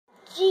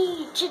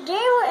Today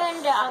we're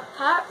in the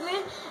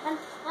apartment, and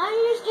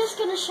I'm just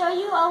gonna show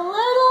you a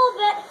little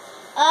bit,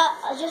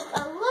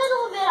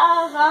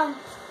 of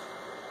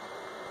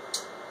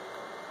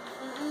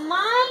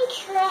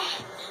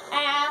Minecraft.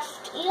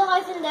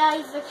 Elis and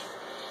Daddy's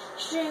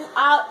extreme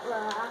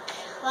outlook.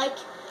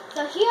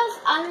 So here's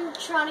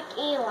animatronic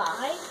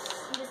Eli.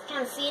 You just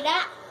can't see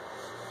that.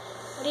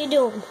 What are you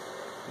doing?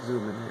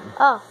 Zooming in.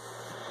 Oh,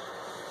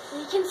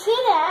 you can see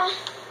that.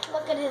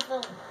 Look at his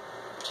little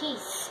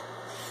teeth.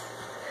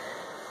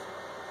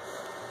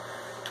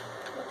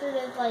 Look at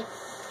his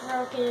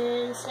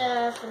broken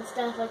stuff and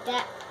stuff like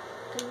that.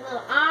 His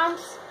little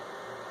arms.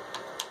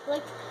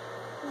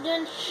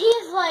 Then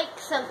he's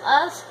some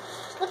us.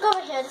 Look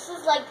over here. This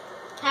is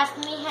half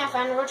me, half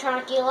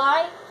animatronic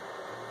Eli.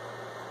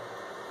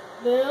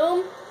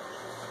 Boom.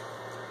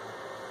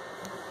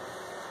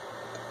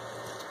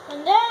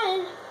 And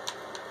then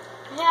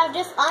I have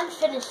this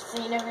unfinished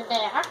scene over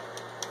there.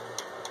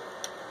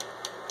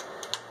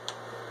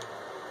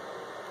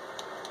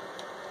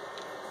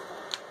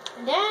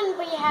 And then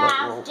we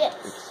have this.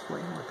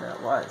 Explain what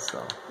that was,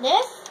 though.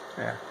 This?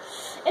 Yeah.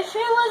 If it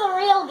was a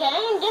real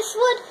game, this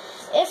would,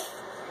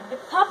 if the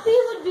puppy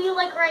would be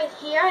right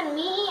here, and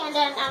me, and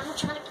then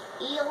animatronic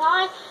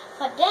Eli.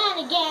 But then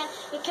again,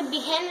 it could be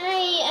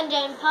Henry, and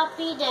then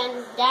puppy,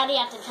 then Daddy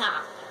at the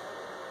top.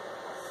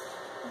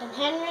 And then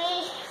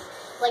Henry,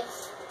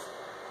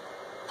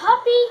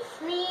 puppy,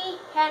 me,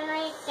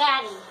 Henry,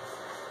 Daddy.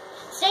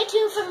 Stay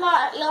tuned for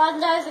more Eli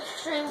and Daddy's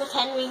Extreme with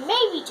Henry,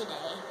 maybe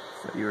today.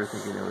 So you were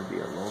thinking it would be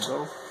a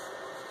logo?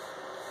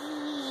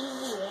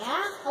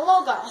 Yeah, a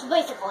logo,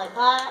 basically,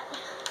 but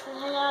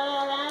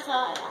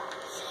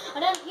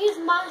and then here's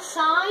my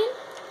sign.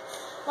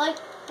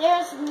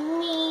 There's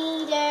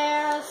me,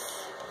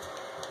 there's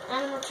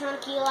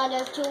animatronic Eli,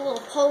 there's two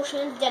little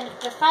potions, then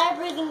the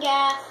fire-breathing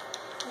gas,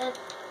 and then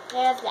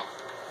there's that.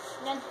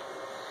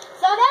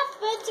 So that's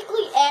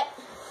basically it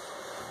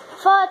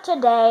for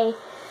today.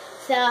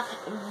 So,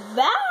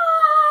 bye!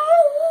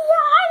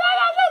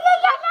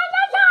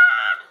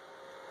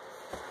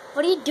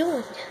 What are you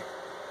doing?